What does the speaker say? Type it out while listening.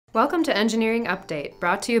Welcome to Engineering Update,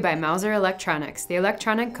 brought to you by Mouser Electronics, the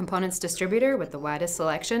electronic components distributor with the widest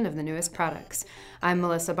selection of the newest products. I'm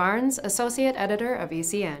Melissa Barnes, Associate Editor of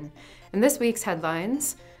ECN. In this week's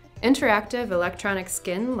headlines, interactive electronic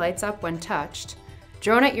skin lights up when touched,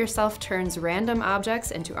 Drone It Yourself turns random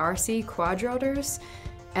objects into RC quadrotors,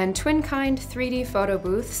 and Twinkind 3D photo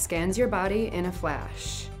booth scans your body in a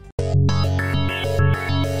flash.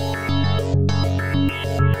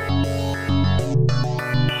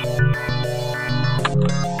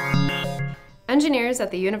 Engineers at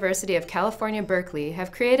the University of California, Berkeley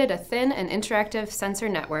have created a thin and interactive sensor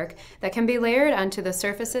network that can be layered onto the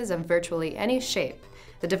surfaces of virtually any shape.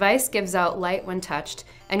 The device gives out light when touched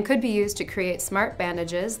and could be used to create smart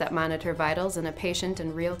bandages that monitor vitals in a patient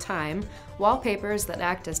in real time, wallpapers that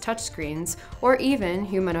act as touchscreens, or even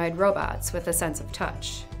humanoid robots with a sense of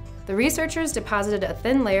touch. The researchers deposited a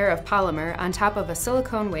thin layer of polymer on top of a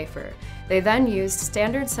silicone wafer. They then used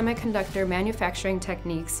standard semiconductor manufacturing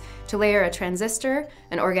techniques to layer a transistor,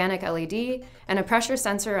 an organic LED, and a pressure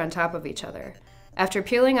sensor on top of each other. After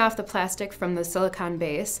peeling off the plastic from the silicon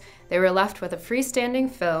base, they were left with a freestanding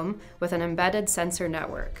film with an embedded sensor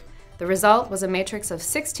network. The result was a matrix of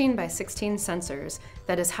 16 by 16 sensors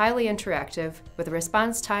that is highly interactive with a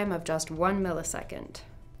response time of just 1 millisecond.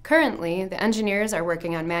 Currently, the engineers are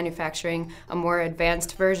working on manufacturing a more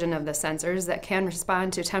advanced version of the sensors that can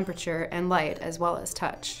respond to temperature and light as well as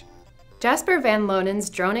touch. Jasper Van Lonen's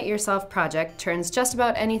Drone It Yourself project turns just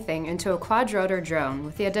about anything into a quadrotor drone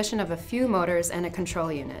with the addition of a few motors and a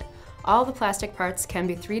control unit. All the plastic parts can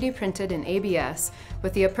be 3D printed in ABS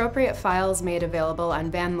with the appropriate files made available on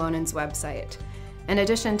Van Lonen's website. In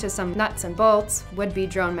addition to some nuts and bolts, would-be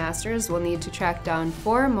drone masters will need to track down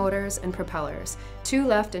 4 motors and propellers, 2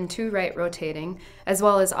 left and 2 right rotating, as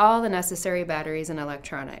well as all the necessary batteries and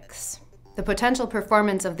electronics. The potential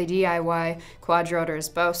performance of the DIY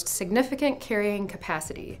quadrotors boasts significant carrying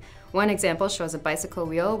capacity. One example shows a bicycle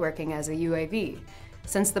wheel working as a UAV.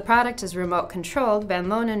 Since the product is remote controlled, Van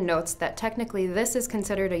Lonen notes that technically this is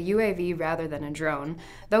considered a UAV rather than a drone,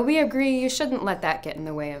 though we agree you shouldn't let that get in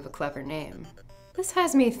the way of a clever name. This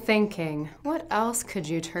has me thinking, what else could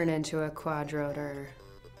you turn into a quadrotor?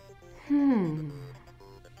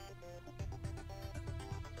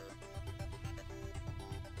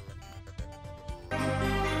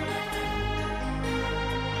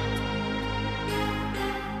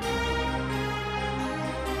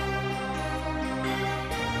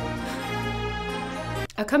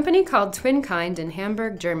 A company called Twinkind in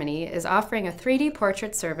Hamburg, Germany is offering a 3D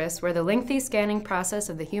portrait service where the lengthy scanning process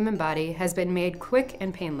of the human body has been made quick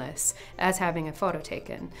and painless, as having a photo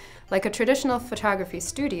taken. Like a traditional photography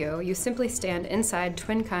studio, you simply stand inside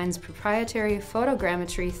Twinkind's proprietary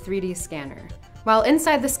photogrammetry 3D scanner. While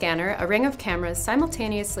inside the scanner, a ring of cameras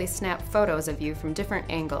simultaneously snap photos of you from different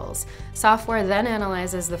angles. Software then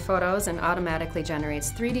analyzes the photos and automatically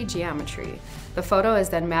generates 3D geometry. The photo is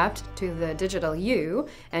then mapped to the digital you,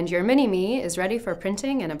 and your mini-me is ready for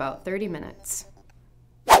printing in about 30 minutes.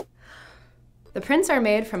 The prints are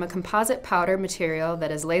made from a composite powder material that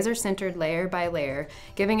is laser sintered layer by layer,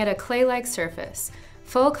 giving it a clay-like surface.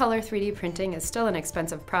 Full-color 3D printing is still an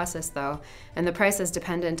expensive process though, and the price is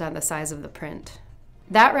dependent on the size of the print.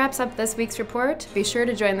 That wraps up this week's report. Be sure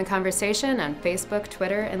to join the conversation on Facebook,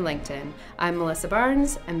 Twitter, and LinkedIn. I'm Melissa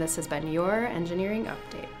Barnes, and this has been your Engineering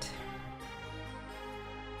Update.